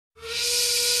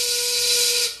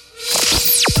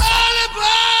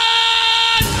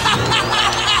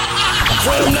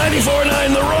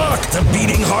94.9 The Rock, the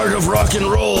beating heart of rock and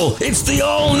roll. It's the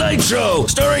all-night show,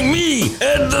 starring me,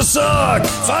 Ed the Sock.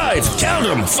 5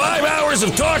 hours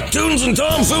of talk, tunes, and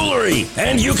tomfoolery.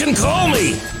 And you can call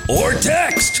me or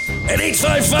text at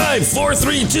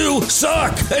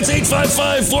 855-432-SOCK. That's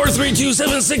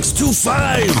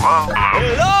 855-432-7625.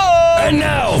 Hello! And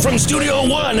now, from Studio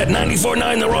 1 at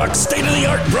 94.9 The Rock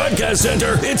State-of-the-Art Broadcast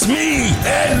Center, it's me,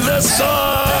 Ed the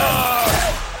Sock.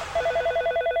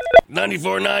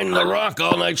 94.9 The Rock,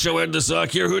 all-night show, Ed the Sock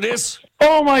here. Who dis?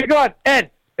 Oh, my God,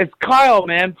 Ed, it's Kyle,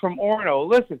 man, from Orono.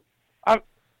 Listen,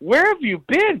 where have you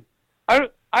been? I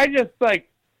just,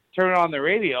 turn on the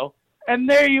radio, and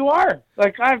there you are.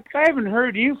 I haven't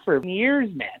heard you for years,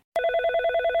 man.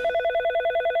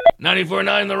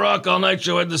 94.9 The Rock, all-night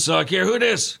show, Ed the Sock here. Who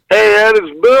dis? Hey, Ed,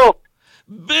 it's Bill.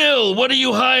 Bill, what are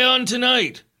you high on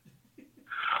tonight?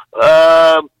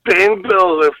 Pain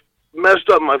pills. I messed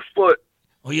up my foot.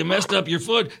 Oh, you messed up your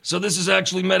foot, so this is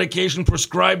actually medication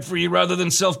prescribed for you rather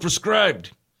than self-prescribed.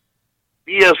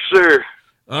 Yes, sir.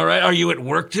 All right, are you at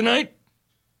work tonight?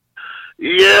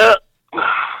 Yeah.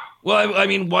 Well, I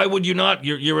mean, why would you not?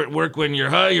 You're at work when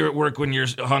you're high, you're at work when you're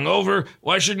hungover.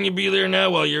 Why shouldn't you be there now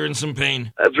while you're in some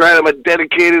pain? That's right, I'm a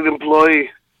dedicated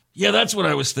employee. Yeah, that's what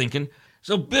I was thinking.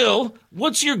 So, Bill,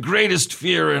 what's your greatest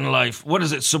fear in life? What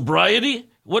is it,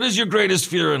 sobriety? What is your greatest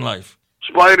fear in life?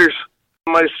 Spiders.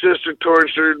 My sister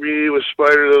tortured me with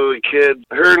spiders as a kid.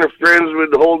 Her and her friends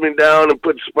would hold me down and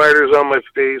put spiders on my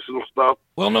face and stuff.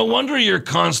 Well, no wonder you're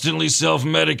constantly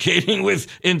self-medicating with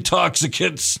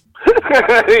intoxicants.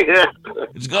 Yeah.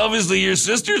 It's obviously your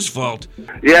sister's fault.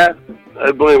 Yeah,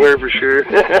 I blame her for sure.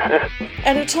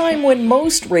 At a time when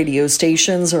most radio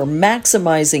stations are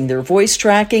maximizing their voice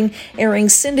tracking, airing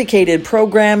syndicated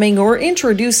programming, or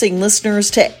introducing listeners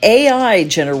to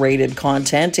AI-generated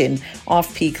content in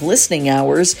off-peak listening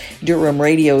hours, Durham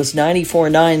Radio's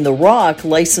 94.9 The Rock,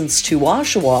 licensed to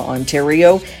Oshawa,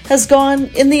 Ontario, has gone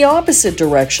in the opposite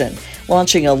direction,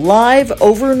 launching a live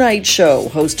overnight show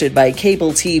hosted by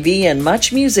cable TV and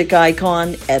much music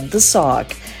icon Ed the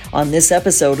Sock. On this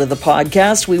episode of the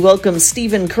podcast, we welcome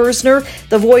Stephen Kerzner,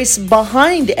 the voice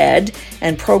behind Ed,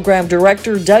 and program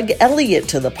director Doug Elliott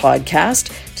to the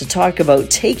podcast to talk about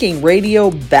taking radio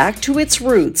back to its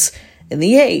roots in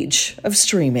the age of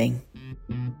streaming.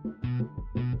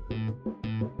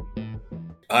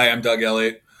 Hi, I'm Doug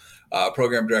Elliott,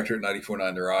 program director at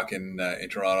 94.9 The Rock in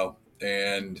Toronto,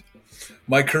 and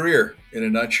my career, in a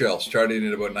nutshell, started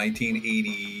in about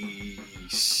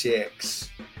 1986.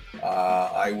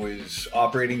 I was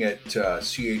operating at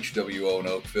CHWO in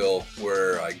Oakville,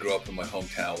 where I grew up in my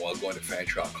hometown while going to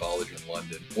Fanshawe College in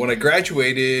London. When I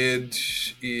graduated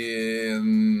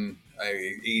in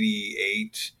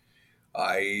 88,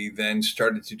 I then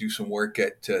started to do some work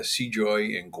at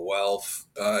CJOY in Guelph,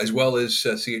 as well as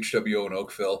CHWO in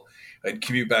Oakville. I'd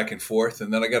commute back and forth,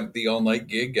 and then I got the all-night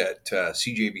gig at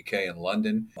CJBK in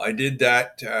London. I did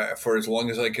that for as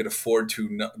long as I could afford to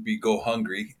not go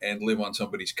hungry and live on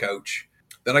somebody's couch.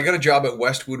 Then I got a job at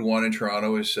Westwood One in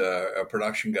Toronto as a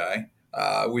production guy.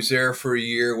 I was there for a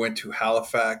year, went to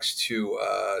Halifax to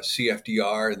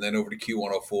CFDR, and then over to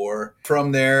Q104.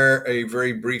 From there, a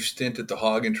very brief stint at the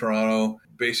Hog in Toronto,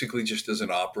 basically just as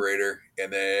an operator,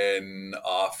 and then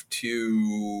off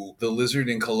to the Lizard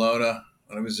in Kelowna.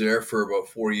 I was there for about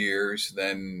 4 years,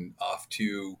 then off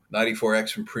to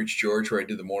 94X from Prince George, where I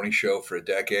did the morning show for a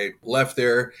decade. Left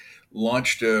there,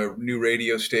 launched a new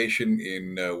radio station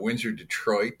in Windsor,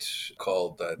 Detroit,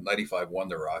 called 95.1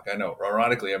 The Rock. I know,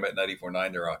 ironically, I'm at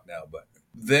 94.9 The Rock now, but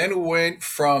then went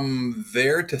from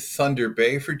there to Thunder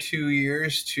Bay for 2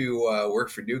 years to work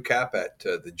for New Cap at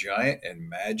The Giant and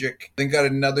Magic. Then got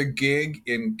another gig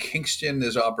in Kingston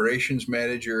as operations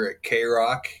manager at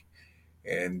K-Rock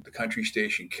and the country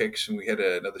station Kicks, and we had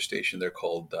another station there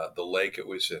called The Lake. It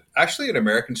was actually an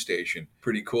American station.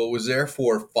 Pretty cool. Was there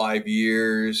for 5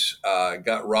 years,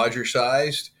 got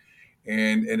Roger-sized,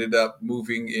 and ended up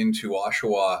moving into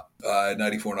Oshawa at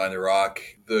 94.9 The Rock.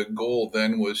 The goal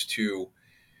then was to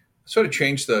sort of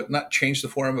not change the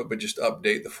format, but just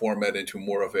update the format into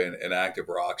more of an active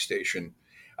rock station.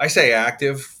 I say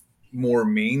active, more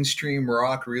mainstream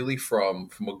rock, really,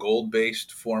 from a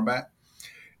gold-based format.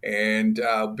 And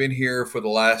I've been here for the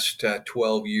last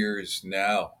 12 years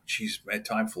now. Jeez, man,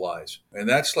 time flies. And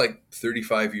that's like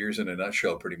 35 years in a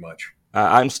nutshell, pretty much.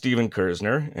 I'm Stephen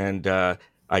Kerzner, and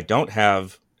I don't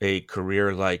have a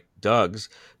career like Doug's.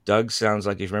 Doug sounds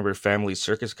like, if you remember Family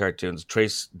Circus cartoons,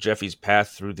 trace Jeffy's path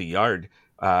through the yard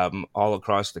all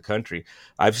across the country.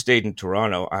 I've stayed in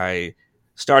Toronto. I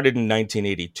started in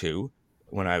 1982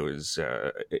 when I was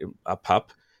a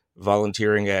pup,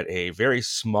 volunteering at a very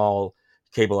small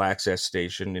cable access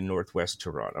station in Northwest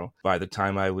Toronto. By the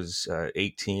time I was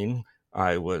 18,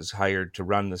 I was hired to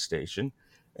run the station.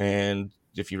 And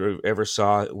if you ever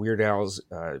saw Weird Al's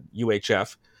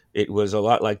UHF, it was a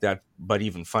lot like that, but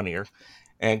even funnier,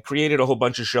 and created a whole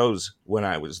bunch of shows when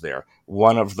I was there.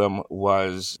 One of them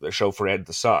was a show for Ed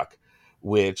the Sock,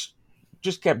 which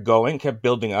just kept going, kept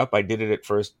building up. I did it at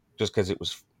first just because it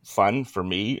was fun for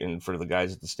me and for the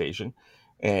guys at the station.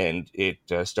 And it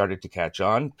started to catch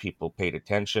on. People paid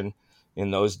attention.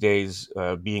 In those days,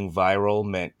 being viral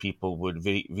meant people would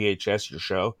VHS your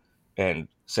show and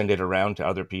send it around to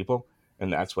other people.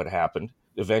 And that's what happened.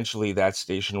 Eventually, that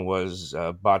station was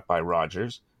bought by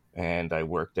Rogers, and I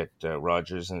worked at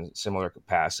Rogers in a similar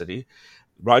capacity.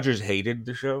 Rogers hated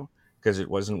the show because it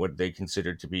wasn't what they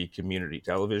considered to be community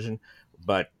television,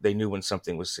 but they knew when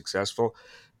something was successful.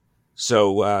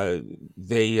 So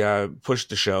they pushed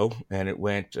the show, and it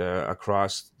went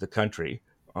across the country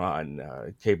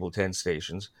on cable 10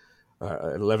 stations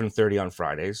at 11:30 on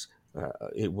Fridays.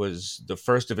 It was the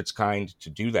first of its kind to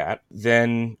do that.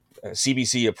 Then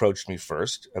CBC approached me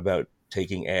first about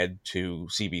taking Ed to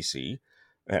CBC.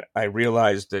 And I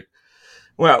realized that,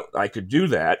 well, I could do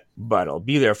that, but I'll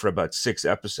be there for about 6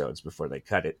 episodes before they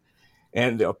cut it.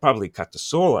 And they'll probably cut the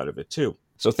soul out of it, too.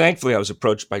 So thankfully, I was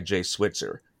approached by Jay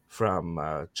Switzer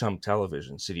from Chum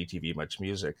Television, City TV Much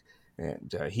Music.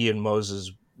 And he and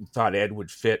Moses thought Ed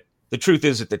would fit. The truth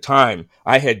is, at the time,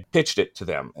 I had pitched it to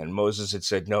them, and Moses had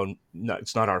said, no,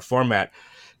 it's not our format.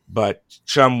 But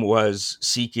Chum was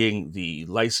seeking the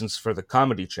license for the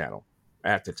Comedy Channel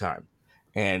at the time.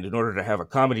 And in order to have a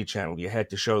comedy channel, you had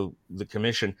to show the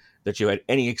commission that you had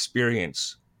any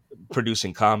experience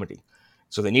producing comedy.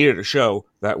 So they needed a show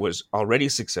that was already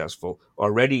successful,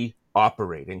 already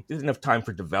operating, didn't have time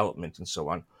for development and so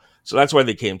on. So that's why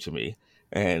they came to me.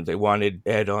 And they wanted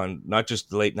Ed on not just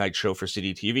the late night show for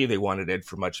City TV, they wanted Ed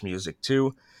for Much Music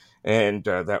too. And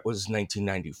that was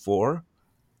 1994.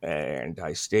 And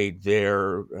I stayed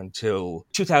there until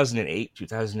 2008,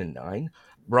 2009.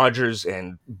 Rogers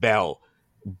and Bell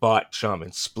bought Chum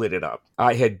and split it up.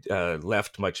 I had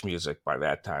left Much Music by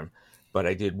that time, but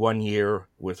I did 1 year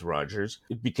with Rogers.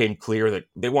 It became clear that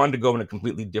they wanted to go in a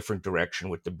completely different direction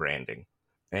with the branding.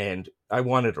 And I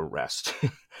wanted a rest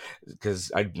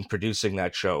because I'd been producing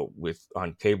that show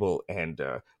on cable and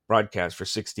broadcast for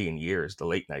 16 years, the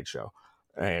late night show.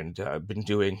 And I've been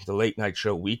doing the late night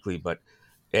show weekly, but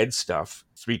Ed stuff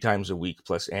 3 times a week,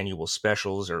 plus annual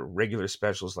specials or regular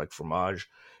specials like Fromage,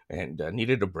 and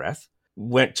needed a breath.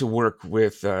 Went to work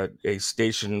with a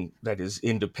station that is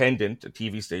independent, a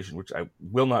TV station, which I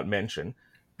will not mention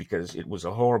because it was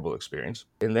a horrible experience,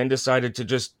 and then decided to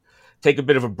just take a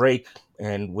bit of a break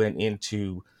and went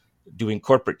into doing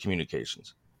corporate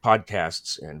communications,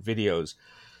 podcasts and videos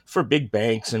for big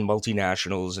banks and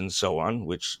multinationals and so on,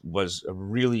 which was a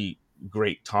really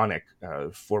great tonic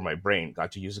for my brain.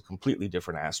 Got to use a completely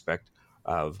different aspect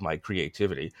of my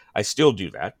creativity. I still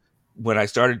do that. When I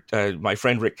started, my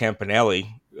friend Rick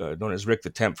Campanelli, known as Rick the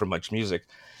Temp from Much Music,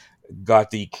 got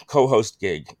the co-host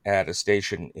gig at a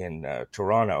station in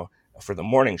Toronto for the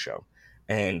morning show.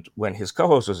 And when his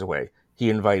co-host was away, he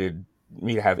invited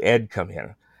me to have Ed come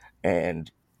in. And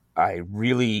I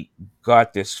really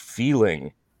got this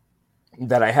feeling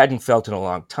that I hadn't felt in a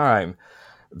long time,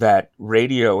 that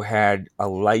radio had a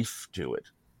life to it,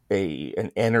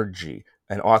 an energy,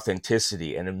 an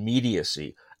authenticity, an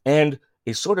immediacy, and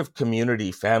a sort of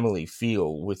community family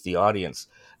feel with the audience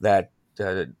that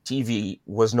TV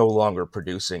was no longer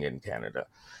producing in Canada.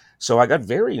 So I got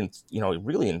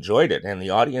really enjoyed it, and the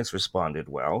audience responded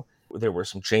well. There were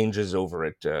some changes over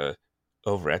at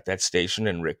that station,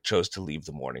 and Rick chose to leave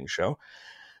the morning show.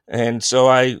 And so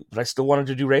but I still wanted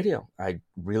to do radio. I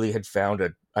really had found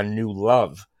a new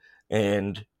love.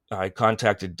 And I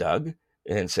contacted Doug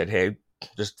and said, hey,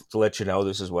 just to let you know,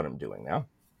 this is what I'm doing now.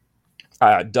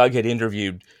 Doug had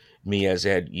interviewed me as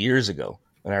Ed years ago,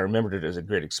 and I remembered it as a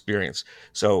great experience.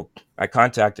 So I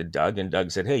contacted Doug, and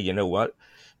Doug said, hey, you know what?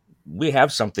 We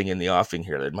have something in the offing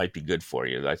here that might be good for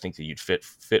you that I think that you'd fit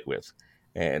with.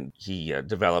 And he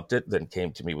developed it, then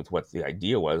came to me with what the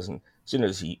idea was. And as soon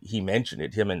as he mentioned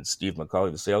it, him and Steve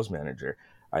McCauley, the sales manager,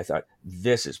 I thought,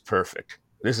 this is perfect.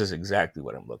 This is exactly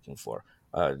what I'm looking for.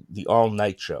 The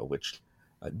all-night show, which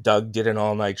Doug did an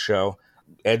all-night show.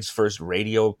 Ed's first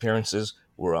radio appearances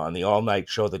were on the all-night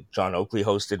show that John Oakley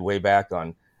hosted way back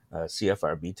on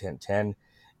CFRB 1010.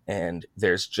 And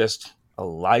there's just a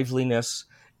liveliness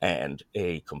and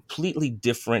a completely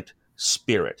different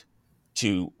spirit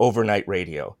to overnight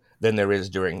radio than there is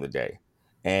during the day.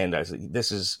 And I said,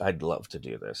 I'd love to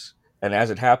do this. And as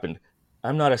it happened,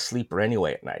 I'm not a sleeper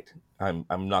anyway at night. I'm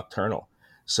nocturnal.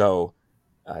 So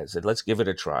I said, let's give it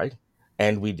a try.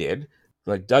 And we did.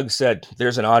 Like Doug said,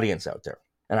 there's an audience out there.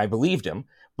 And I believed him,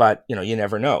 but you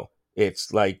never know.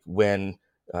 It's like when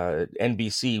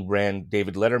NBC ran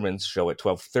David Letterman's show at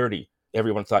 12:30.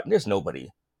 Everyone thought there's nobody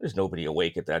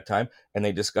awake at that time. And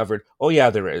they discovered, oh yeah,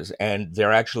 there is. And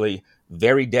they're actually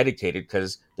very dedicated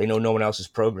because they know no one else is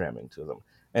programming to them.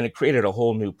 And it created a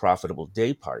whole new profitable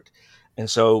day part. And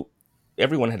so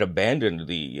everyone had abandoned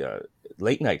the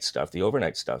late night stuff, the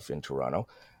overnight stuff in Toronto.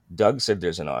 Doug said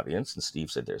there's an audience, and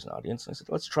Steve said there's an audience. And I said,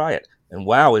 let's try it. And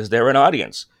wow, is there an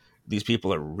audience? These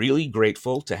people are really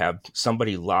grateful to have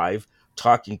somebody live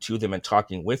talking to them and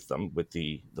talking with them with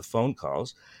the phone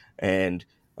calls. And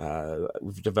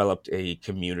we've developed a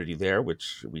community there,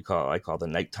 which I call the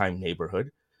nighttime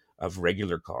neighborhood of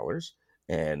regular callers.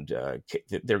 And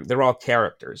they're all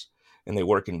characters, and they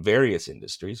work in various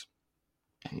industries.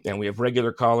 And we have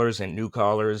regular callers and new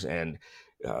callers. And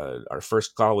our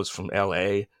first call was from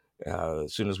LA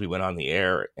as soon as we went on the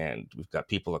air. And we've got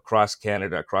people across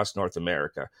Canada, across North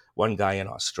America, one guy in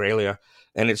Australia.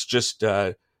 And it's just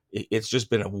been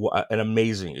an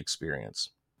amazing experience.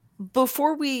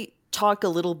 Before we talk a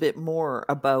little bit more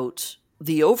about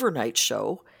the overnight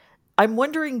show, I'm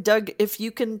wondering, Doug, if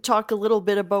you can talk a little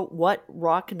bit about what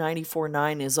Rock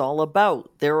 94.9 is all about.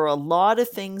 There are a lot of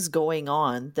things going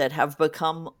on that have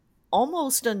become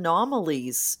almost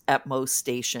anomalies at most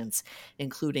stations,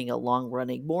 including a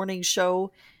long-running morning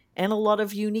show and a lot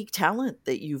of unique talent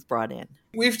that you've brought in.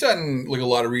 We've done a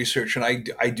lot of research, and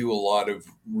I do a lot of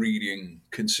reading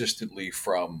consistently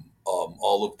from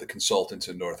all of the consultants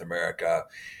in North America.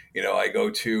 I go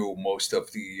to most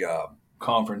of the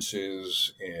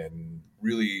conferences, and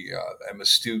really I'm a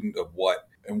student of what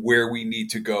and where we need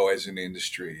to go as an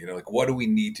industry. What do we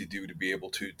need to do to be able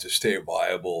to stay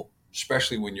viable,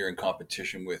 especially when you're in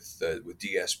competition with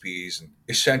DSPs, and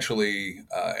essentially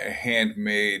a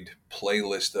handmade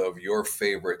playlist of your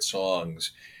favorite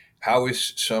songs. How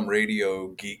is some radio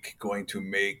geek going to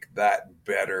make that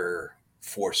better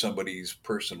for somebody's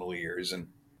personal ears? And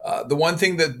the one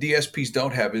thing that DSPs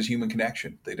don't have is human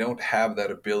connection. They don't have that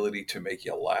ability to make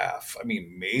you laugh. I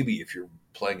mean, maybe if you're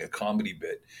playing a comedy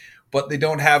bit, but they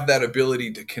don't have that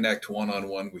ability to connect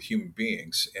one-on-one with human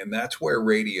beings. And that's where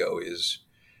radio is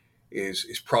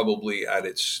probably at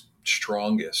its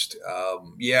strongest.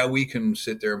 We can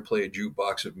sit there and play a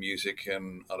jukebox of music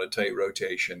and on a tight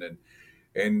rotation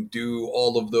and do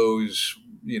all of those,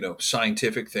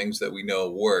 scientific things that we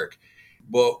know work.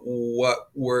 But what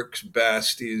works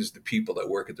best is the people that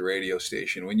work at the radio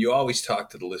station. When you always talk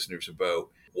to the listeners about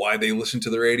why they listen to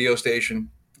the radio station,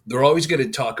 they're always going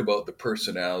to talk about the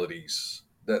personalities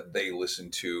that they listen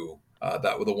to,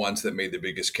 that were the ones that made the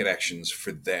biggest connections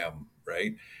for them,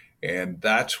 right? And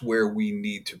that's where we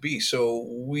need to be. So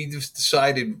we just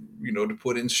decided, to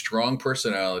put in strong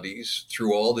personalities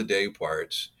through all the day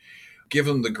parts, give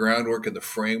them the groundwork and the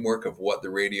framework of what the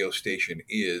radio station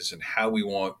is and how we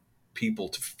want people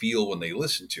to feel when they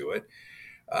listen to it.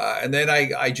 And then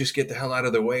I just get the hell out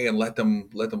of their way and let them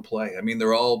play. I mean,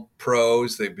 they're all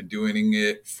pros. They've been doing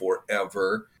it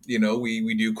forever.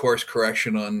 We do course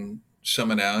correction on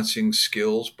some announcing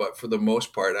skills, but for the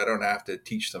most part, I don't have to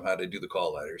teach them how to do the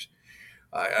call letters.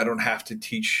 I don't have to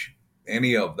teach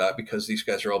any of that because these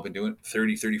guys are all been doing it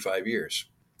 30, 35 years.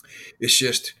 It's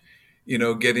just,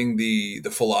 getting the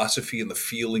philosophy and the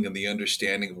feeling and the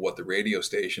understanding of what the radio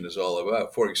station is all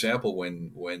about. For example,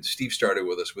 when Steve started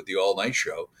with us with the all night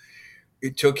show,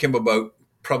 it took him about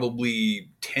probably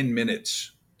 10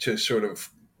 minutes to sort of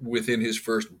within his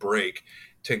first break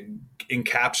to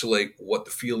encapsulate what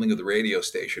the feeling of the radio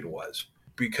station was,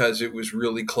 because it was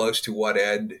really close to what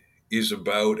Ed is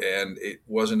about, and it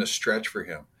wasn't a stretch for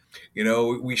him.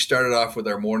 We started off with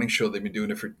our morning show. They've been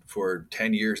doing it for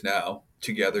 10 years now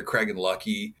together, Craig and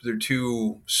Lucky. They're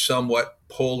two somewhat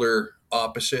polar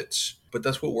opposites, but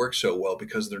that's what works so well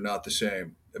because they're not the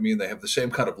same. I mean, they have the same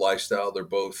kind of lifestyle. They're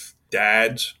both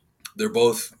dads. They're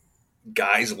both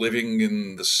guys living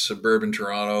in the suburban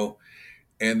Toronto,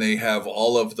 and they have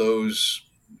all of those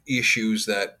issues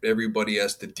that everybody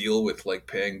has to deal with, like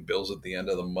paying bills at the end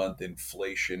of the month,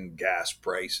 inflation, gas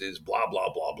prices, blah,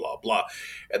 blah, blah, blah, blah.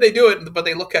 And they do it, but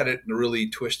they look at it in a really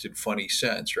twisted, funny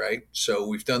sense, right? So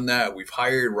we've done that. We've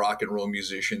hired rock and roll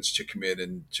musicians to come in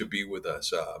and to be with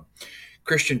us.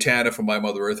 Christian Tanner from My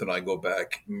Mother Earth and I go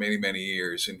back many, many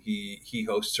years, and he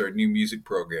hosts our new music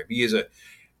program. He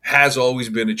has always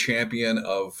been a champion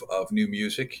of new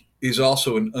music. He's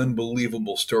also an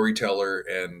unbelievable storyteller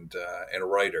and a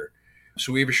writer.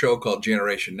 So we have a show called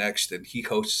Generation Next, and he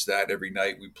hosts that every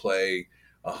night. We play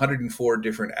 104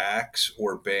 different acts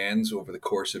or bands over the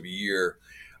course of a year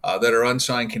that are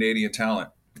unsigned Canadian talent.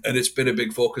 And it's been a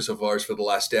big focus of ours for the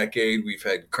last decade. We've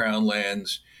had Crown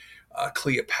Lands,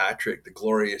 Cleopatra, the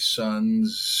Glorious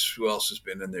Sons. Who else has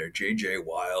been in there? J.J.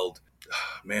 Wild.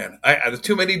 Man, there's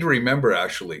too many to remember,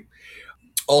 actually.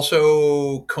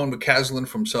 Also, Cone McCaslin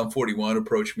from Sum 41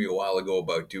 approached me a while ago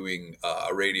about doing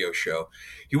a radio show.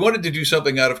 He wanted to do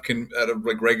something out of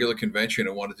like regular convention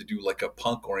and wanted to do like a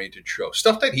punk oriented show,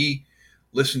 stuff that he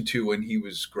listened to when he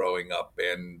was growing up,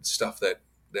 and stuff that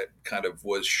kind of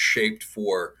was shaped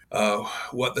for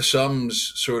what the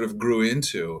Sums sort of grew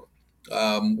into.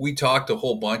 We talked a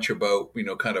whole bunch about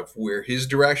kind of where his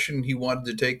direction he wanted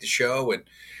to take the show, and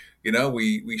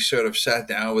we sort of sat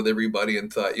down with everybody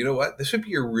and thought, you know what, this would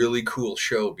be a really cool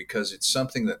show because it's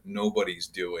something that nobody's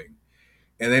doing.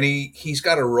 And then he's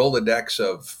got a Rolodex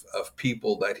of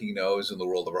people that he knows in the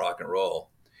world of rock and roll.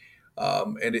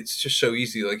 And it's just so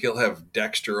easy. Like he'll have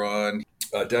Dexter on,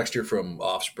 Dexter from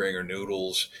Offspring or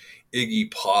Noodles,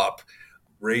 Iggy Pop,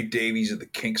 Ray Davies of the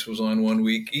Kinks was on one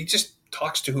week. He just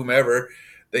talks to whomever.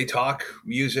 They talk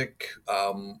music.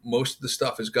 Most of the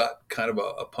stuff has got kind of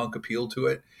a punk appeal to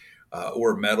it.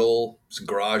 Or metal, some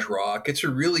garage rock. It's a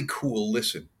really cool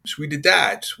listen. So we did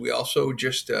that. We also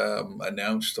just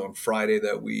announced on Friday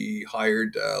that we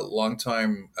hired a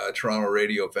longtime Toronto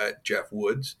radio vet, Jeff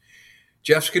Woods.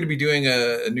 Jeff's going to be doing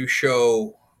a new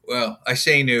show. Well, I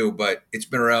say new, but it's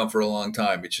been around for a long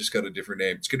time. It's just got a different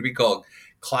name. It's going to be called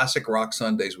Classic Rock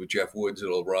Sundays with Jeff Woods.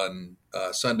 It'll run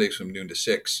Sundays from noon to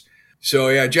 6. So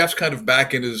yeah, Jeff's kind of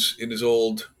back in his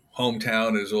old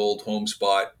hometown, his old home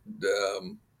spot,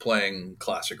 playing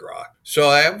classic rock. So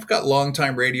I've got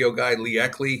longtime radio guy Lee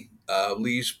Eckley.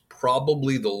 Lee's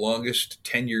probably the longest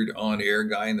tenured on-air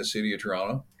guy in the city of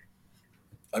Toronto.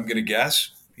 I'm going to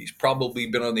guess. He's probably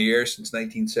been on the air since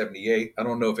 1978. I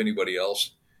don't know if anybody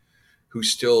else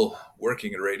who's still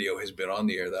working in radio has been on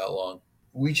the air that long.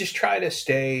 We just try to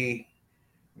stay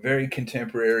very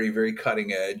contemporary, very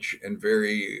cutting edge, and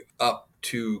very up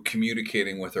to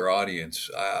communicating with our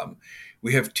audience.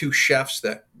 We have two chefs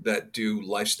that do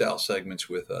lifestyle segments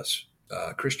with us,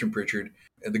 Christian Pritchard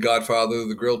and the godfather of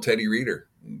the grill, Teddy Reeder.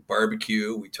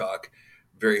 Barbecue, we talk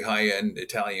very high-end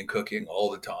Italian cooking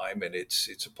all the time, and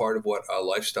it's a part of what our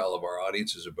lifestyle of our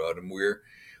audience is about. And we're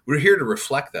here to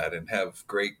reflect that and have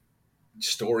great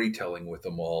storytelling with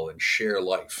them all and share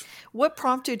life. What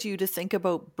prompted you to think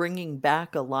about bringing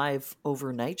back a live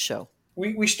overnight show?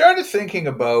 We started thinking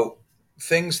about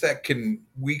things that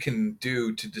we can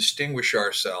do to distinguish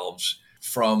ourselves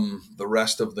from the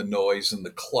rest of the noise and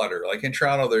the clutter. Like in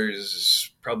Toronto,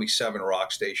 there's probably 7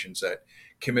 rock stations that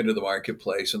come into the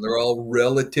marketplace, and they're all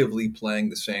relatively playing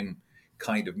the same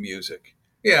kind of music.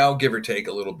 I'll give or take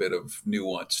a little bit of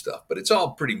nuanced stuff, but it's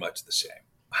all pretty much the same.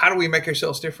 How do we make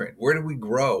ourselves different? Where do we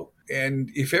grow? And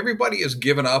if everybody has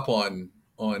given up on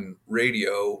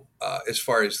radio, as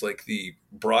far as like the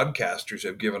broadcasters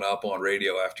have given up on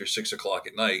radio after 6 o'clock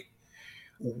at night,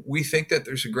 we think that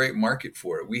there's a great market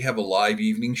for it. We have a live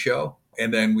evening show,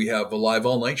 and then we have a live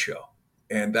all night show.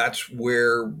 And that's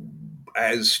where,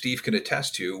 as Steve can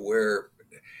attest to, where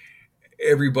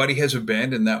everybody has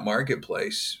abandoned that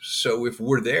marketplace. So if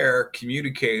we're there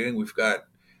communicating, we've got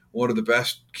one of the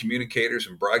best communicators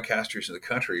and broadcasters in the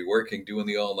country working, doing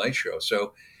the all night show.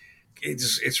 So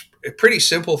it's a pretty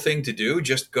simple thing to do.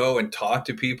 Just go and talk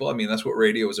to people. I mean, that's what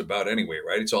radio is about anyway,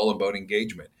 right? It's all about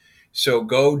engagement. So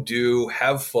go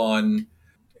have fun.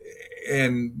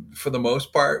 And for the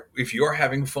most part, if you're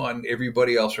having fun,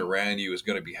 everybody else around you is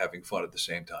going to be having fun at the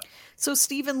same time. So,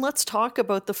 Stephen, let's talk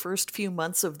about the first few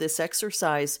months of this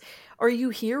exercise. Are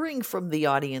you hearing from the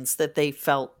audience that they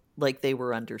felt like they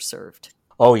were underserved?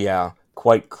 Oh, yeah,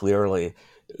 quite clearly.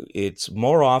 It's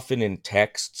more often in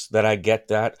texts that I get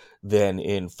that than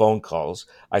in phone calls.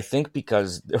 I think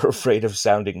because they're afraid of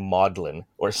sounding maudlin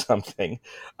or something,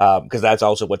 because that's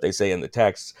also what they say in the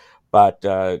texts. But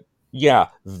yeah,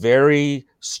 very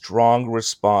strong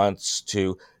response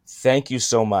to thank you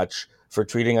so much for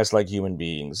treating us like human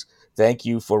beings. Thank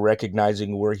you for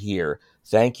recognizing we're here.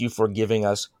 Thank you for giving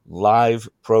us live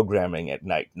programming at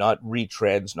night, not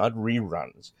retreads, not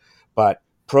reruns, but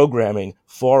programming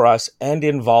for us and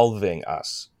involving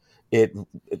us.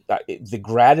 The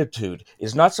gratitude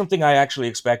is not something I actually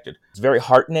expected. It's very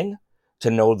heartening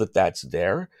to know that that's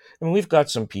there. I mean, we've got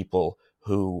some people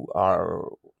who are,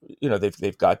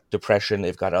 they've got depression,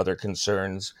 they've got other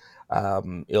concerns,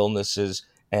 illnesses,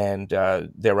 and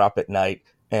they're up at night,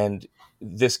 and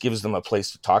this gives them a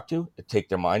place to talk to take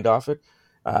their mind off it.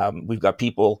 We've got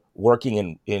people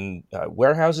working in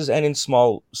warehouses and in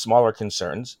smaller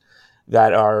concerns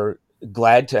that are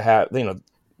glad to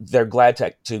they're glad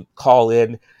to call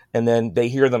in, and then they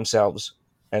hear themselves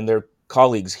and they're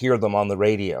colleagues hear them on the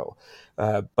radio.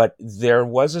 But there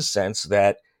was a sense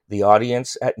that the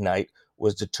audience at night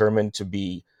was determined to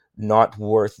be not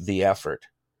worth the effort.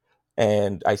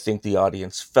 And I think the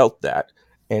audience felt that.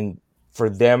 And for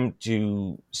them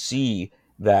to see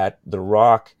that The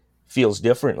Rock feels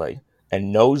differently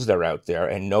and knows they're out there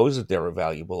and knows that they're a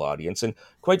valuable audience. And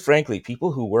quite frankly,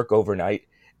 people who work overnight,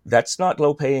 that's not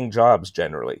low paying jobs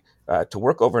generally. To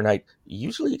work overnight,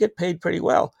 usually you get paid pretty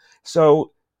well.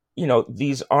 So,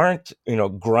 these aren't,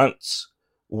 grunts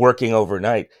working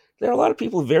overnight. There are a lot of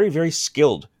people very, very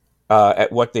skilled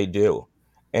at what they do.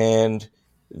 And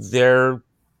they're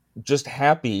just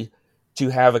happy to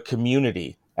have a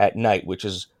community at night, which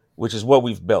is what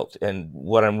we've built and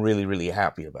what I'm really, really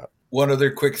happy about. One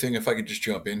other quick thing, if I could just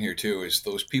jump in here too, is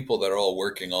those people that are all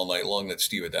working all night long that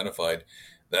Steve identified,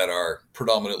 that are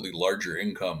predominantly larger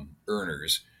income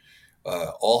earners,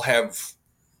 all have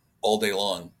all day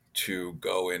long to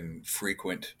go and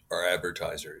frequent our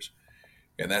advertisers.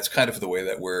 And that's kind of the way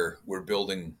that we're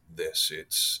building this.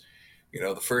 It's,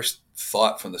 the first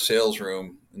thought from the sales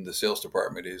room in the sales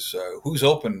department is who's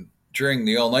open during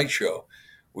the all night show.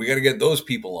 We got to get those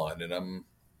people on. And I'm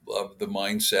of the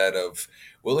mindset of,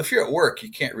 well, if you're at work,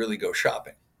 you can't really go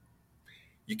shopping.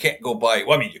 You can't go buy.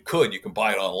 Well, I mean, you can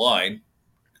buy it online,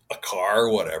 a car,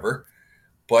 whatever.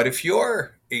 But if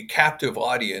you're a captive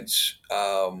audience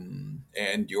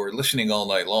and you're listening all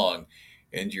night long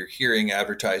and you're hearing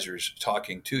advertisers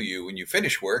talking to you when you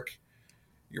finish work,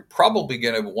 you're probably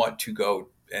going to want to go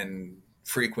and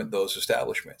frequent those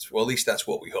establishments. Well, at least that's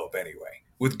what we hope anyway.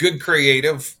 With good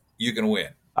creative, you can win.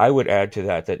 I would add to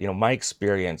that, my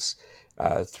experience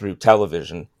through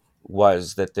television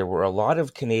was that there were a lot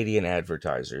of Canadian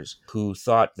advertisers who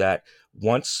thought that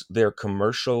once their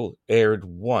commercial aired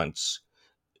once,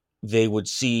 they would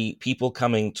see people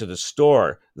coming to the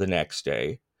store the next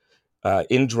day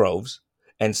in droves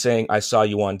and saying, I saw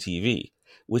you on TV,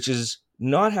 which is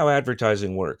not how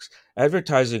advertising works.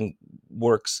 Advertising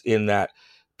works in that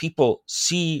people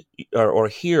see or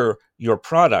hear your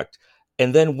product,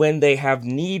 and then when they have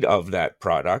need of that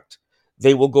product,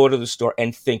 they will go to the store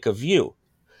and think of you.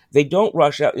 They don't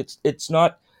rush out. It's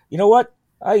not, you know what?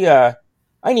 I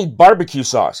need barbecue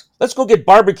sauce. Let's go get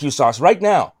barbecue sauce right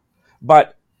now.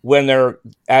 But when they're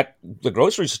at the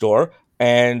grocery store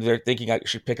and they're thinking I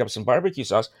should pick up some barbecue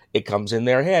sauce, it comes in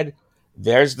their head.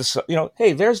 There's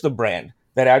hey, there's the brand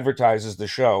that advertises the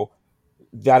show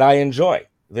that I enjoy.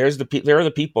 There are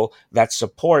the people that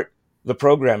support the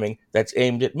programming that's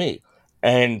aimed at me.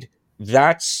 And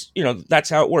that's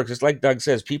how it works. It's like Doug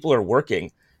says, people are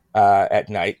working at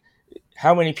night.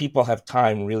 How many people have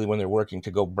time really when they're working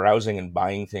to go browsing and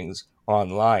buying things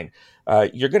online?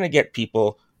 You're going to get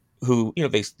people who,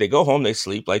 they go home, they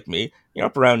sleep like me,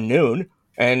 up around noon,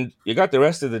 and you got the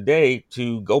rest of the day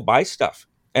to go buy stuff.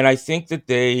 And I think that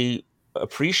they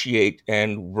appreciate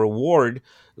and reward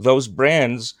those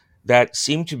brands that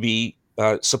seem to be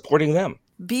supporting them.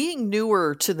 Being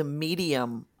newer to the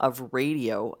medium of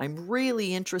radio, I'm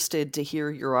really interested to hear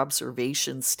your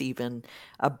observations, Stephen,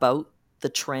 about the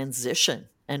transition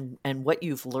and what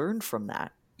you've learned from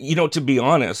that. To be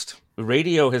honest,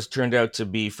 radio has turned out to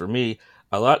be, for me,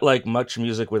 a lot like Much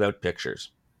Music Without Pictures.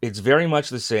 It's very much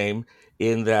the same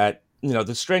in that,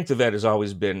 the strength of Ed has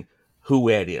always been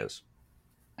who Ed is.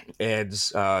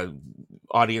 Ed's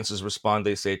audiences respond,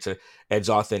 they say, to Ed's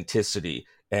authenticity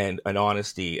and an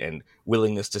honesty and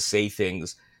willingness to say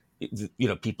things.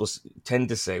 People tend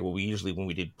to say, well, when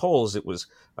we did polls, it was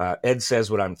Ed says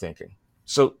what I'm thinking.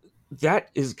 So that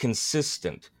is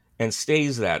consistent and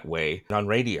stays that way on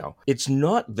radio. It's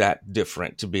not that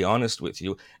different, to be honest with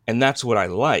you. And that's what I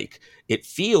like. It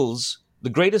feels the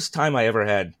greatest time I ever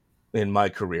had in my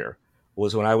career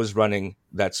was when I was running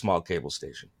that small cable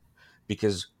station,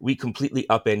 because we completely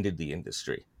upended the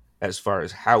industry as far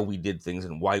as how we did things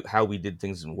and why we did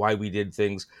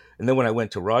things. And then when I went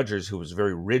to Rogers, who was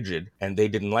very rigid and they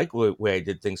didn't like the way I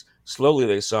did things, slowly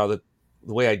they saw that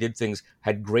the way I did things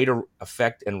had greater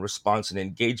effect and response and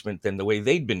engagement than the way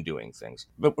they'd been doing things.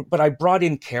 But I brought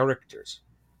in characters,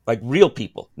 like real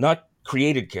people, not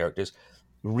created characters,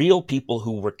 real people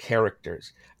who were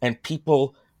characters. And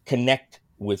people connect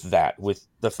with that, with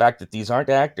the fact that these aren't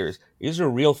actors. These are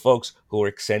real folks who are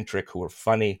eccentric, who are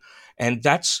funny. And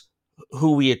that's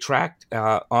who we attract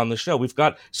on the show. We've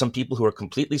got some people who are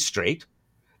completely straight,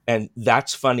 and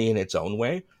that's funny in its own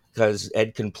way, because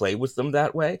Ed can play with them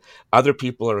that way. Other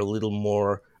people are a little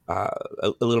more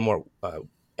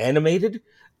animated,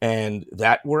 and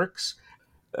that works.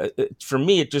 For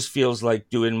me, it just feels like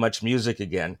doing Much Music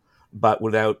again, but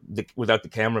without the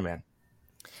cameraman.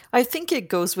 I think it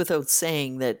goes without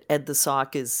saying that Ed the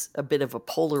Sock is a bit of a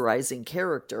polarizing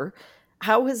character.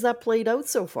 How has that played out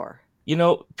so far?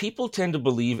 People tend to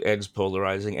believe Ed's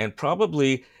polarizing, and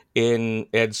probably in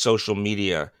Ed's social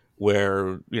media,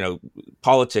 where,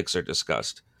 politics are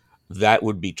discussed, that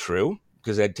would be true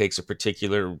because Ed takes a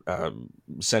particular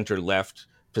center left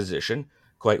position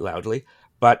quite loudly.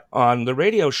 But on the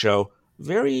radio show,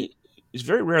 it's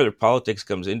very rare that politics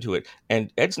comes into it,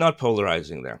 and Ed's not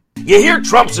polarizing there. You hear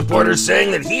Trump supporters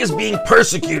saying that he is being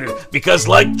persecuted because,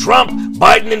 like Trump,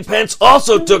 Biden and Pence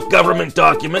also took government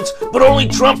documents, but only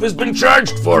Trump has been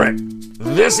charged for it.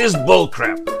 This is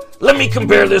bullcrap. Let me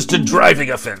compare this to driving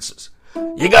offenses.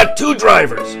 You got two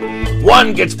drivers.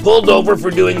 One gets pulled over for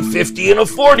doing 50 in a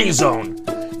 40 zone.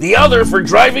 The other for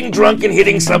driving drunk and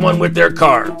hitting someone with their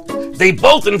car. They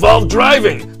both involve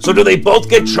driving, so do they both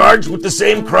get charged with the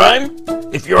same crime?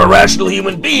 If you're a rational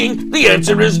human being, the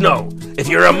answer is no. If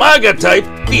you're a MAGA type,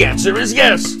 the answer is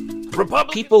yes.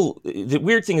 The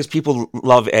weird thing is people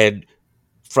love Ed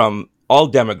from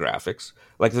all demographics.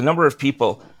 Like the number of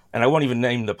people, and I won't even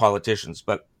name the politicians,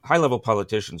 but high-level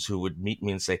politicians who would meet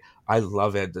me and say, I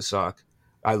love Ed the Sock.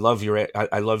 I love your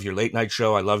late night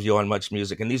show. I love you on Much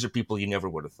Music. And these are people you never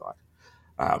would have thought.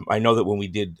 I know that when we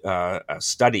did a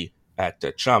study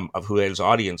at Chum of who Ed's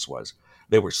audience was,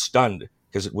 they were stunned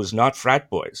because it was not frat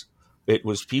boys. It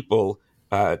was people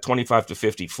 25 to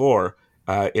 54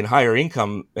 in higher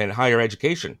income and higher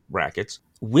education brackets.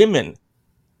 Women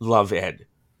love Ed.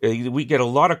 We get a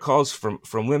lot of calls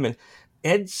from women.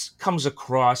 Ed comes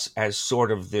across as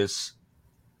sort of this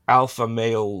alpha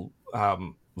male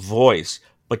voice,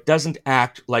 but doesn't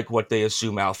act like what they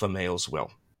assume alpha males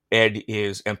will. Ed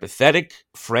is empathetic,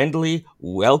 friendly,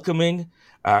 welcoming,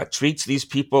 treats these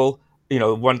people.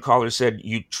 One caller said,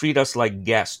 you treat us like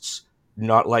guests,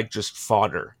 not like just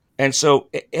fodder. And so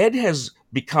Ed has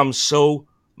become so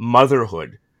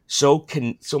motherhood, so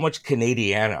much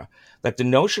Canadiana, that the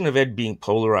notion of Ed being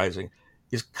polarizing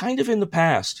is kind of in the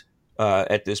past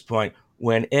at this point,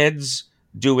 when Ed's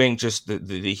doing just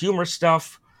the humor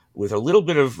stuff with a little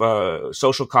bit of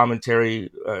social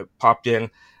commentary popped in.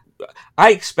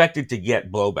 I expected to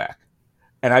get blowback,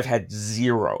 and I've had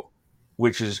zero,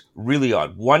 which is really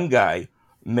odd. One guy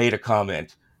made a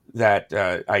comment that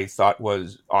I thought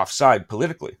was offside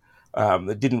politically,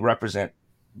 that didn't represent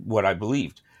what I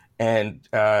believed, and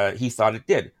he thought it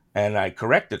did. And I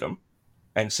corrected him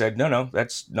and said, no,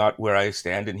 that's not where I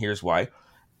stand, and here's why.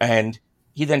 And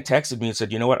he then texted me and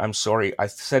said, you know what, I'm sorry. I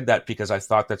said that because I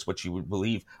thought that's what you would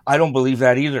believe. I don't believe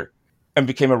that either, and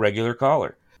became a regular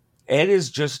caller. Ed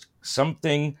is just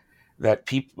something that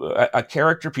a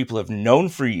character people have known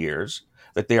for years,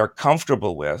 that they are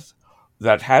comfortable with,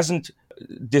 that hasn't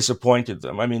disappointed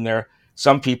them. I mean, there are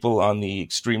some people on the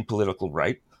extreme political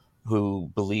right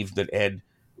who believed that Ed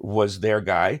was their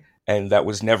guy, and that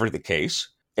was never the case.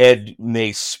 Ed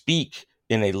may speak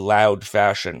in a loud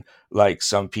fashion, like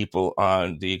some people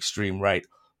on the extreme right,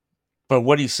 but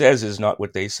what he says is not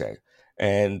what they say.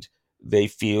 And they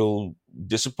feel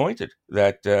disappointed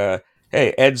that,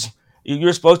 hey,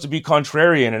 you're supposed to be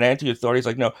contrarian and anti-authority. It's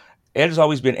like, no, Ed has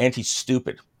always been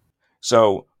anti-stupid.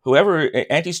 So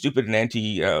anti-stupid and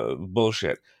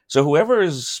anti-bullshit. So whoever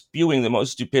is spewing the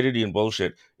most stupidity and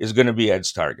bullshit is going to be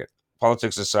Ed's target.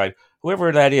 Politics aside,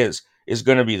 whoever that is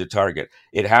going to be the target.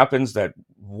 It happens that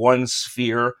one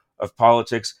sphere of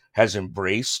politics has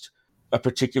embraced a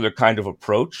particular kind of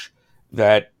approach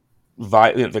that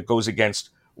goes against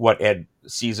what Ed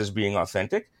sees as being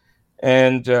authentic,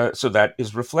 and so that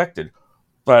is reflected.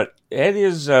 But Ed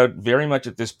is very much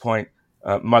at this point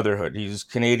motherhood. He's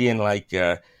Canadian, like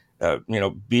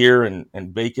beer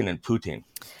and bacon and poutine.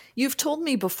 You've told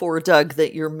me before, Doug,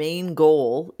 that your main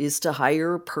goal is to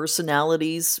hire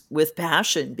personalities with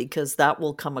passion because that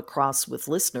will come across with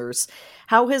listeners.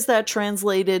 How has that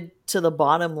translated to the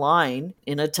bottom line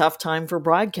in a tough time for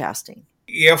broadcasting?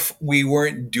 If we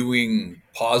weren't doing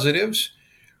positives,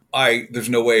 there's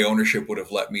no way ownership would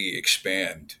have let me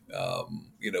expand.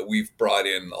 We've brought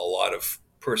in a lot of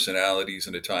personalities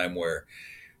in a time where,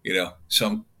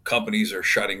 some companies are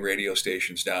shutting radio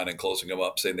stations down and closing them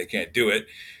up, saying they can't do it.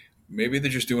 Maybe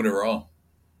they're just doing it wrong.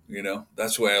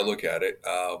 That's the way I look at it.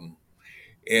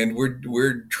 And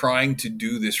we're trying to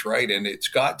do this right, and it's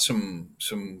got some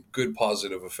good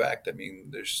positive effect. I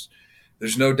mean,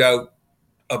 there's no doubt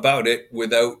about it.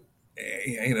 Without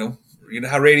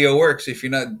how radio works. If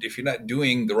you're not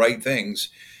doing the right things,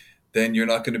 then you're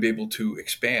not going to be able to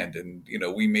expand. And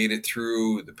we made it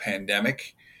through the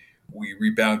pandemic. We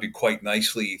rebounded quite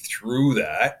nicely through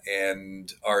that,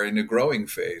 and are in a growing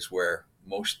phase where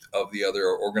most of the other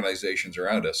organizations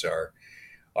around us are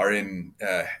are in,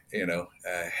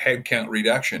 headcount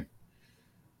reduction.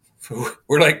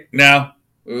 We're like, now,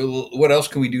 what else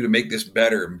can we do to make this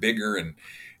better and bigger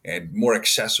and more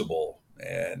accessible?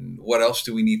 And what else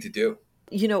do we need to do?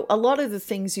 You know, a lot of the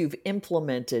things you've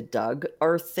implemented, Doug,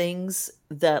 are things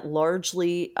that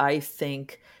largely I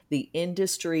think the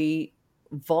industry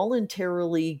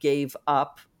voluntarily gave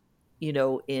up, you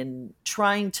know, in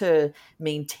trying to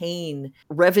maintain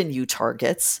revenue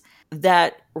targets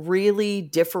that really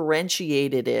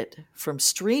differentiated it from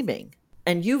streaming.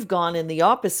 And you've gone in the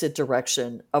opposite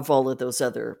direction of all of those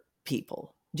other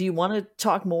people. Do you want to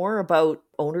talk more about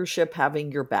ownership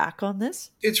having your back on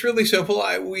this? It's really simple.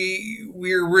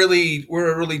 We're a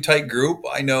really tight group.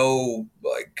 I know,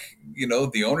 like,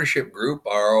 the ownership group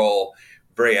are all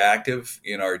very active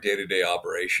in our day to day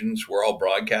operations. We're all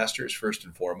broadcasters first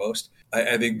and foremost.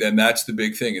 I think then that's the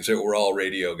big thing is that we're all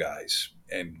radio guys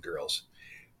and girls.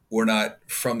 We're not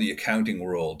from the accounting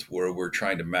world where we're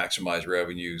trying to maximize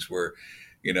revenues.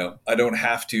 I don't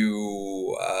have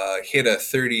to hit a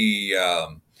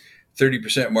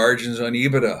 30% margins on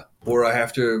EBITDA, or I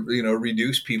have to,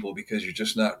 reduce people because you're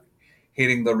just not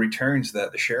hitting the returns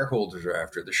that the shareholders are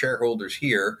after. The shareholders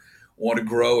here want to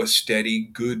grow a steady,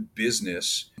 good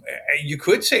business. You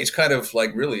could say it's kind of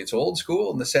like really it's old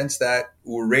school in the sense that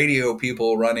we're radio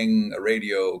people running a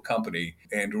radio company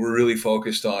and we're really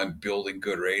focused on building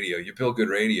good radio. You build good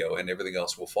radio and everything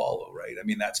else will follow, right? I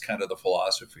mean, that's kind of the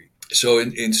philosophy. So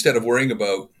instead of worrying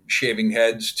about shaving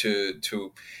heads to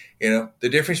the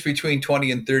difference between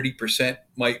 20 and 30%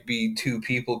 might be two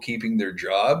people keeping their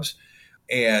jobs,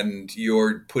 and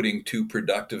you're putting two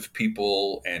productive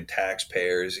people and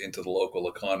taxpayers into the local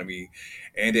economy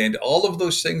and all of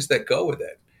those things that go with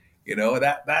it.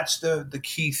 That's the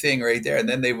key thing right there. And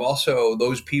then they've also,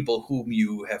 those people whom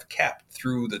you have kept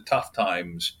through the tough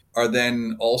times are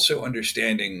then also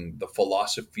understanding the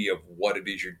philosophy of what it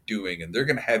is you're doing, and they're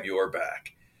going to have your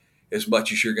back as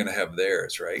much as you're going to have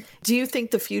theirs, right? Do you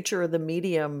think the future of the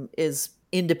medium is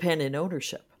independent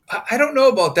ownership? I don't know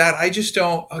about that. I just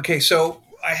don't. Okay, so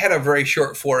I had a very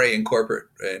short foray in corporate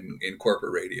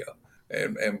radio,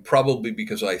 and probably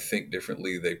because I think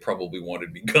differently, they probably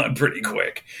wanted me gone pretty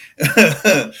quick.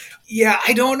 Yeah,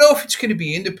 I don't know if it's going to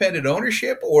be independent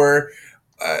ownership or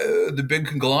the big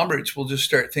conglomerates will just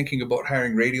start thinking about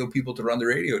hiring radio people to run the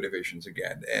radio divisions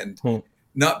again, and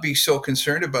not be so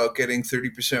concerned about getting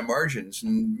 30% margins,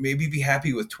 and maybe be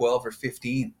happy with 12 or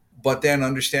 15. But then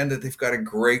understand that they've got a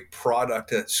great product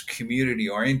that's community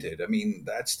oriented. I mean,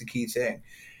 that's the key thing.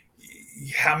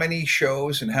 How many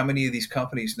shows and how many of these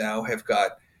companies now have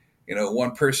got,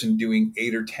 one person doing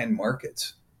 8 or 10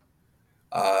 markets?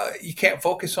 You can't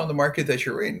focus on the market that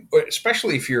you're in,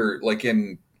 especially if you're like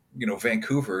in,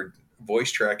 Vancouver,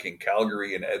 voice tracking,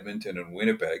 Calgary and Edmonton and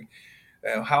Winnipeg.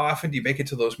 How often do you make it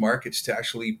to those markets to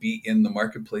actually be in the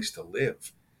marketplace to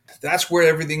live? That's where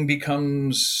everything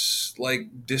becomes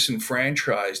like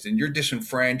disenfranchised, and you're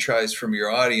disenfranchised from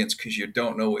your audience because you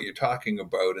don't know what you're talking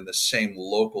about in the same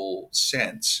local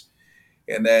sense.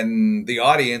 And then the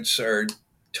audience are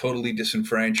totally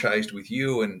disenfranchised with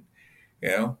you. And,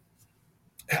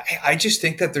 I just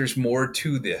think that there's more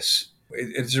to this.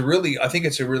 I think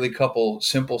it's a really couple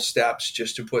simple steps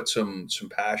just to put some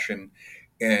passion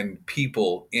and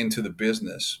people into the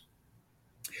business.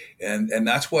 And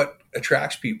that's what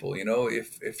attracts people.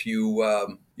 If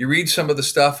you read some of the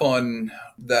stuff on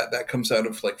that comes out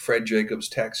of like Fred Jacobs'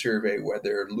 tech survey, where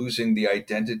they're losing the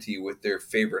identity with their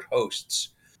favorite hosts,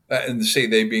 and say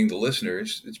they being the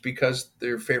listeners, it's because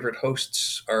their favorite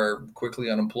hosts are quickly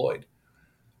unemployed.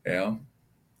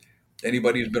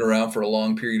 Anybody who's been around for a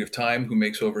long period of time who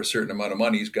makes over a certain amount of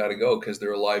money has got to go because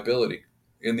they're a liability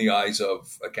in the eyes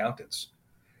of accountants.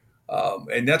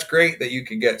 And that's great that you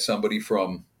can get somebody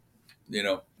from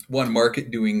one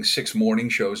market doing 6 morning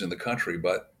shows in the country,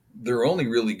 but they're only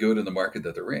really good in the market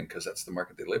that they're in because that's the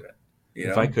market they live in.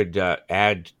 If I could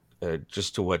add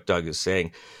just to what Doug is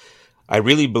saying, I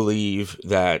really believe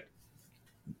that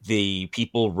the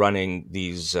people running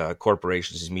these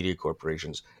corporations, these media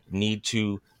corporations, need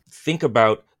to think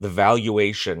about the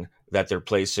valuation that they're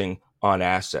placing on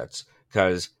assets,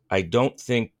 because I don't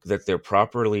think that they're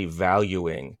properly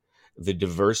valuing the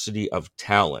diversity of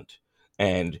talent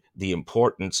and the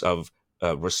importance of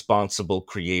responsible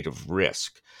creative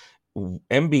risk.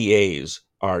 MBAs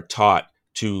are taught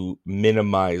to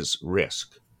minimize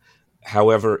risk.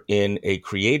 However, in a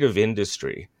creative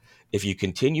industry, if you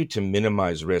continue to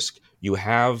minimize risk, you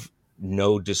have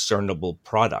no discernible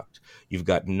product. You've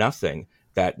got nothing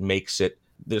that makes it,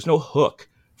 there's no hook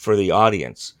for the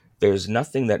audience. There's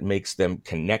nothing that makes them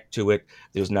connect to it.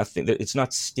 There's nothing, it's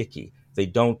not sticky. They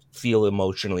don't feel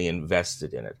emotionally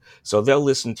invested in it. So they'll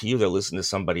listen to you, they'll listen to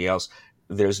somebody else.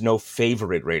 There's no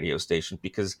favorite radio station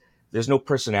because there's no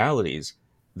personalities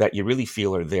that you really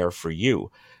feel are there for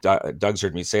you. Doug's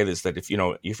heard me say this, that if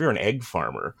you're an egg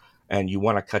farmer and you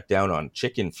want to cut down on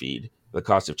chicken feed, the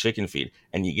cost of chicken feed,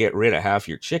 and you get rid of half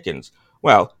your chickens,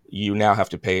 well, you now have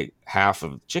to pay half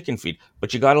of chicken feed,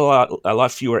 but you got a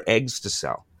lot fewer eggs to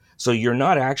sell. So you're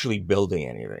not actually building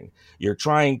anything. You're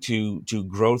trying to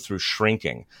grow through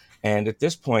shrinking. And at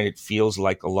this point, it feels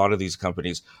like a lot of these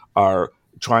companies are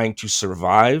trying to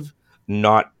survive,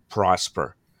 not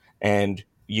prosper. And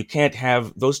you can't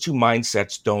have those two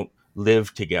mindsets don't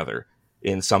live together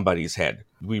in somebody's head.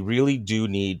 We really do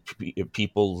need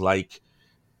people like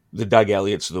the Doug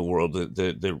Elliott's of the world,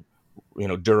 the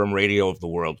Durham Radio of the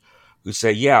world, who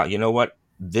say, yeah, you know what,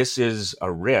 this is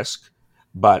a risk,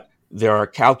 but there are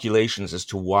calculations as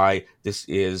to why this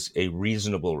is a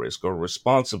reasonable risk or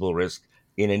responsible risk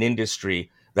in an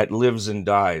industry that lives and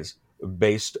dies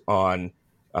based on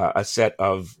a set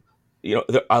of,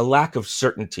 a lack of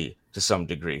certainty to some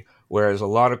degree, whereas a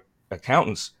lot of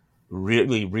accountants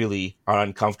really, really are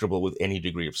uncomfortable with any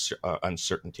degree of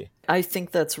uncertainty. I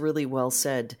think that's really well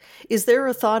said. Is there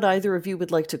a thought either of you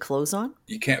would like to close on?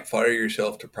 You can't fire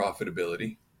yourself to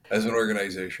profitability as an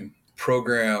organization.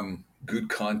 Program good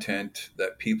content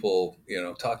that people,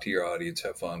 talk to your audience,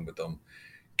 have fun with them.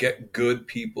 Get good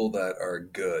people that are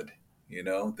good.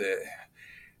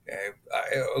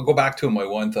 I'll go back to my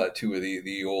one thought too of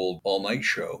the old all-night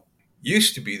show.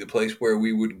 Used to be the place where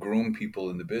we would groom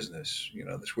people in the business.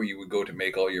 That's where you would go to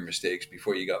make all your mistakes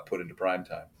before you got put into prime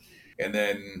time. And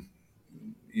then,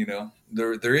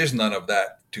 there is none of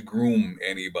that to groom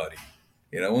anybody.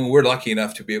 And we're lucky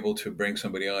enough to be able to bring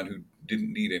somebody on who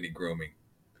didn't need any grooming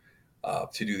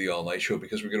to do the all-night show,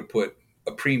 because we're going to put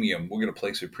a premium. We're going to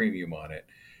place a premium on it.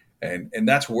 And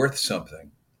that's worth something.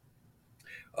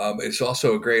 It's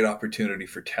also a great opportunity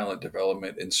for talent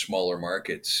development in smaller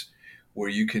markets, where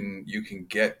you can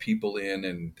get people in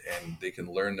and they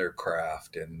can learn their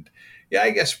craft. And yeah, I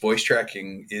guess voice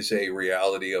tracking is a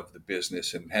reality of the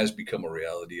business and has become a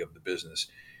reality of the business,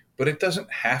 but it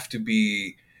doesn't have to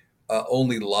be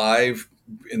only live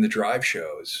in the drive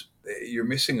shows. You're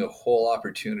missing a whole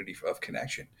opportunity of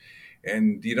connection,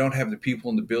 and you don't have the people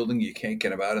in the building. You can't get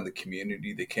them out in the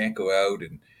community. They can't go out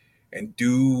and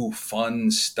do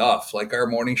fun stuff. Like our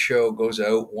morning show goes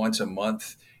out once a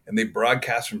month, and they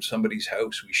broadcast from somebody's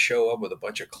house. We show up with a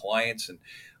bunch of clients and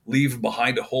leave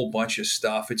behind a whole bunch of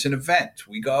stuff. It's an event.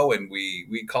 We go and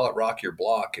we call it Rock Your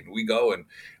Block, and we go and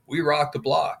we rock the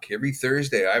block. Every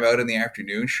Thursday, I'm out in the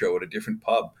afternoon show at a different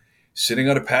pub, sitting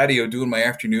on a patio doing my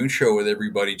afternoon show with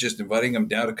everybody, just inviting them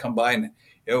down to come by and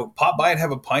pop by and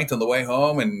have a pint on the way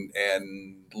home,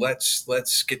 and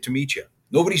let's get to meet you.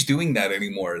 Nobody's doing that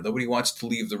anymore. Nobody wants to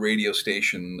leave the radio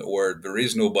station, or there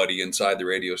is nobody inside the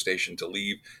radio station to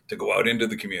leave to go out into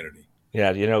the community.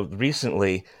 Yeah,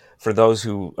 recently, for those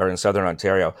who are in Southern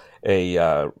Ontario,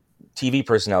 a TV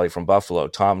personality from Buffalo,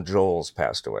 Tom Joles,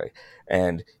 passed away.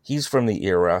 And he's from the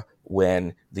era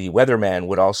when the weatherman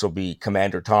would also be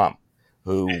Commander Tom,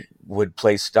 who would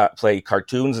play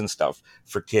cartoons and stuff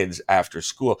for kids after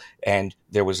school. And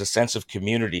there was a sense of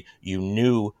community. You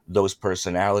knew those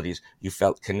personalities. You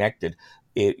felt connected.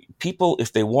 People,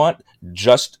 if they want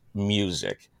just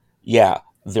music, yeah,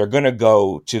 they're going to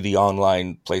go to the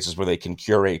online places where they can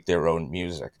curate their own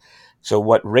music. So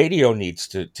what radio needs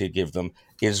to give them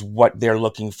is what they're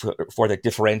looking for that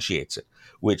differentiates it,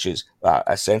 which is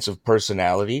a sense of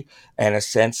personality and a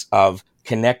sense of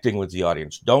connecting with the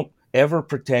audience. Don't ever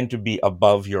pretend to be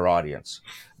above your audience.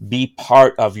 Be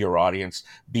part of your audience.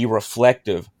 Be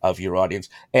reflective of your audience,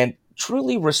 and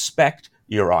truly respect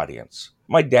your audience.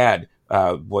 My dad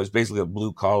was basically a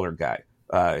blue-collar guy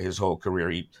his whole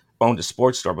career. He owned a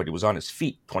sports store, but he was on his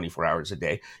feet 24 hours a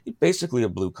day. He's basically a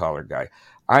blue-collar guy.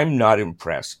 I'm not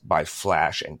impressed by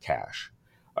flash and cash.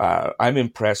 I'm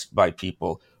impressed by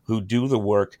people who do the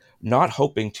work, not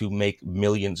hoping to make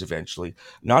millions eventually,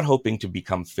 not hoping to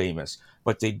become famous,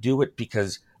 but they do it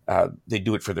because they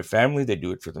do it for their family, they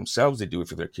do it for themselves, they do it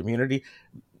for their community.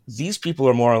 These people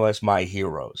are more or less my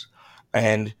heroes.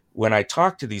 And when I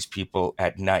talk to these people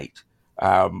at night,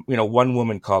 one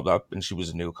woman called up and she was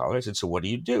a new caller. I said, "So what do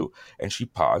you do?" And she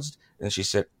paused and she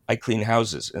said, "I clean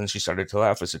houses." And she started to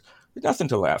laugh. I said, "There's nothing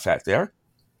to laugh at there.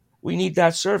 We need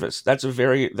that service. That's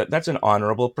an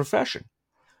honorable profession."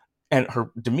 And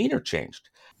her demeanor changed.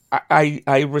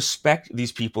 I respect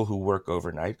these people who work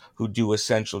overnight, who do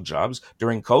essential jobs.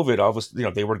 During COVID, obviously,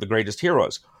 they were the greatest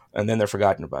heroes, and then they're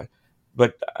forgotten about.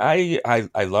 But I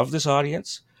love this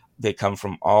audience. They come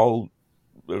from all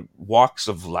walks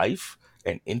of life.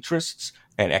 and interests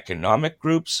and economic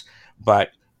groups,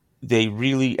 but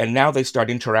and now they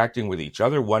start interacting with each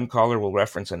other. One caller will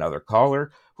reference another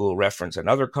caller, who will reference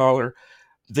another caller.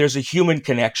 There's a human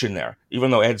connection there. Even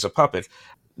though Ed's a puppet,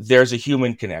 there's a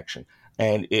human connection.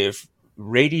 And if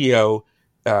radio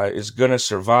is going to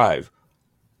survive,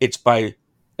 it's by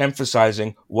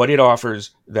emphasizing what it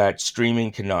offers that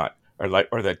streaming cannot, or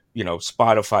that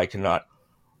Spotify cannot,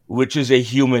 which is a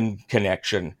human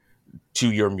connection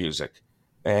to your music.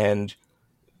 And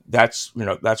that's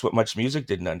what Much Music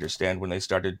didn't understand when they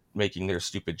started making their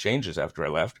stupid changes after I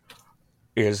left,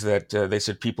 is that they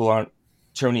said people are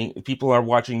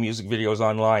watching music videos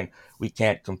online. We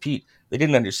can't compete. They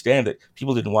didn't understand that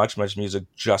people didn't watch Much Music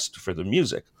just for the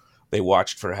music. They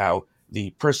watched for how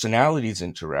the personalities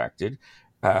interacted,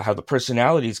 how the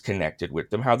personalities connected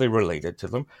with them, how they related to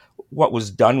them, what was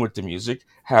done with the music,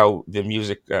 how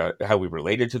we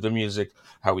related to the music,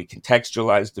 how we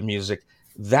contextualized the music.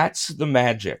 That's the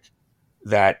magic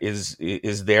that is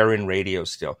there in radio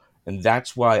still, and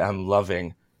that's why I'm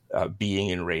loving being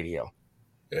in radio.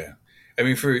 Yeah. I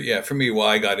mean, for me,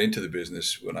 why I got into the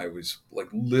business when I was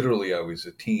literally I was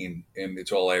a teen, and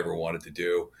it's all I ever wanted to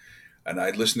do. And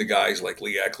I'd listen to guys like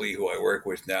Lee Eckley, who I work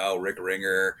with now, Rick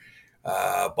Ringer,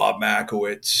 Bob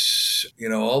Makowitz,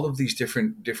 all of these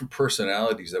different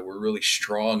personalities that were really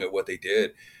strong at what they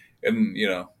did. And,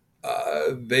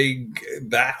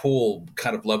 that whole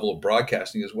kind of level of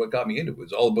broadcasting is what got me into it.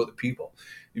 It's all about the people.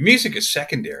 The music is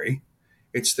secondary.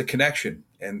 It's the connection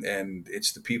and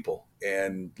it's the people,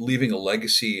 and leaving a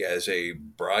legacy as a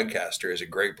broadcaster, as a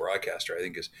great broadcaster, I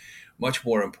think is much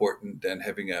more important than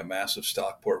having a massive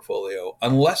stock portfolio.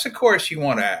 Unless, of course, you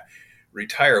want to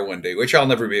retire one day, which I'll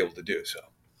never be able to do. So,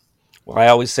 well, I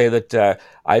always say that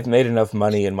I've made enough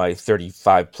money in my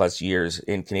 35 plus years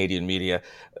in Canadian media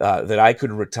that I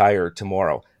could retire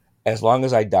tomorrow, as long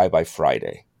as I die by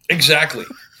Friday. Exactly.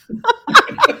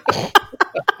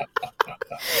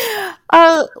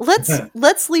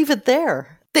 Let's leave it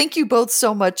there. Thank you both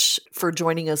so much for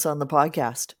joining us on the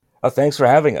podcast. Thanks for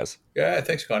having us. Yeah,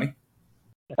 thanks, Connie.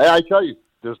 Hey, I tell you,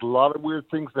 there's a lot of weird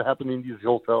things that happen in these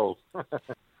hotels.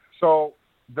 So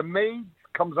the maid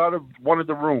comes out of one of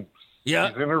the rooms. Yeah.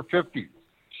 She's in her 50s.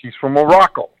 She's from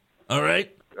Morocco. All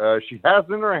right. She has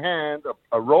in her hand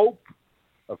a rope,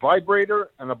 a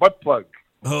vibrator, and a butt plug.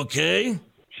 Okay.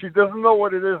 She doesn't know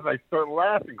what it is, and I start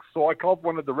laughing. So I called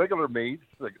one of the regular maids,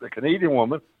 the Canadian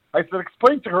woman. I said,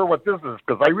 explain to her what this is,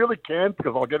 because I really can't,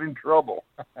 because I'll get in trouble.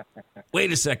 Wait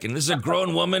a second. This is a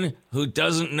grown woman who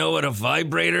doesn't know what a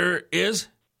vibrator is?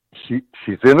 She's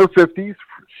in her 50s.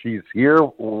 She's here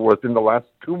within the last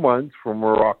 2 months from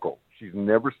Morocco. She's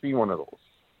never seen one of those.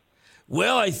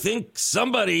 Well, I think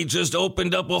somebody just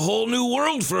opened up a whole new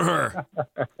world for her.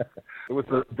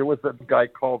 There was a guy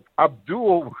called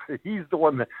Abdul. He's the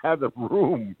one that had the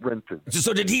room rented.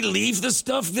 So did he leave the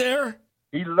stuff there?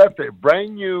 He left it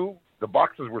brand new. The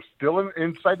boxes were still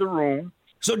inside the room.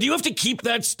 So do you have to keep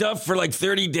that stuff for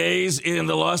 30 days in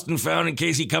the lost and found in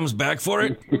case he comes back for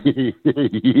it?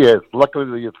 Yes.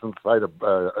 Luckily, it's inside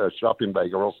a shopping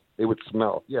bag, or else it would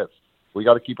smell. Yes. We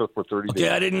got to keep it for 30 days.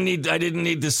 Okay, I didn't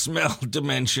need the smell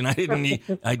dimension. I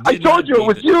told you it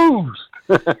was used.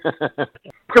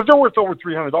 Because they're worth over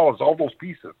 $300, all those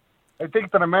pieces. I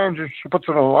think that a manager, she puts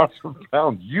it on lots of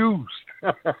pounds used.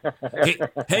 Hey,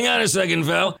 hang on a second,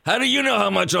 Val. How do you know how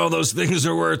much all those things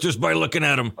are worth just by looking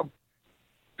at them?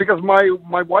 Because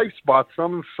my wife's bought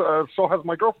some, so has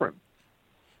my girlfriend.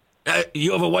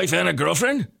 You have a wife and a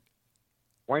girlfriend?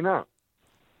 Why not?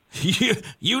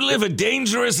 You live a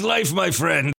dangerous life, my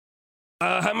friend.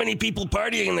 How many people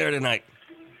partying there tonight?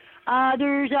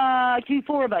 There's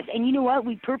 4 of us. And you know what?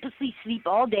 We purposely sleep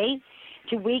all day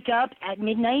to wake up at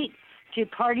midnight to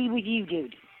party with you,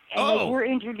 dude. And we're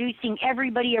introducing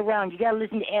everybody around. You got to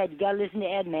listen to Ed. You got to listen to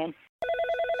Ed, man.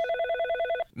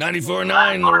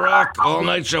 94.9 The Rock, all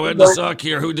night show. Ed the Sock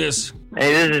here. Who dis?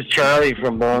 Hey, this is Charlie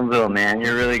from Boneville, man.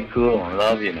 You're really cool. I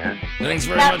love you, man. Thanks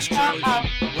very much, Charlie.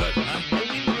 What? Huh?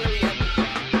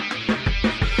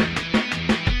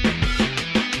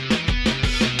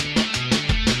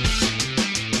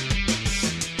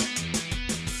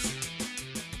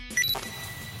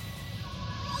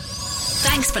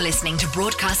 Thanks for listening to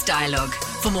Broadcast Dialogue.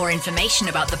 For more information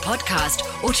about the podcast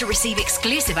or to receive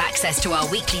exclusive access to our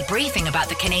weekly briefing about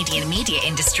the Canadian media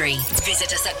industry,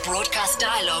 visit us at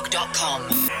broadcastdialogue.com.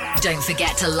 Don't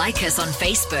forget to like us on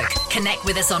Facebook, connect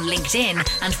with us on LinkedIn,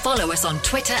 and follow us on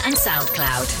Twitter and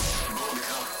SoundCloud.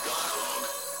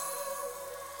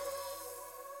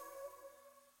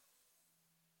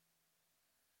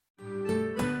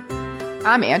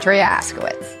 I'm Andrea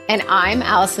Askowitz. And I'm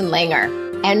Allison Langer.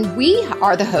 And we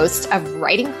are the hosts of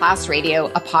Writing Class Radio,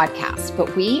 a podcast,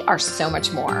 but we are so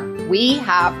much more. We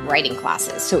have writing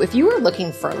classes. So if you are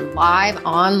looking for live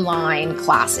online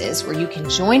classes where you can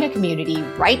join a community,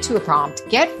 write to a prompt,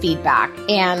 get feedback,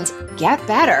 and get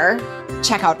better,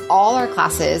 check out all our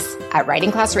classes at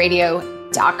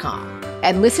writingclassradio.com.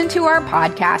 And listen to our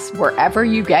podcast wherever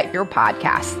you get your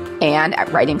podcasts and at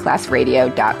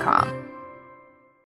writingclassradio.com.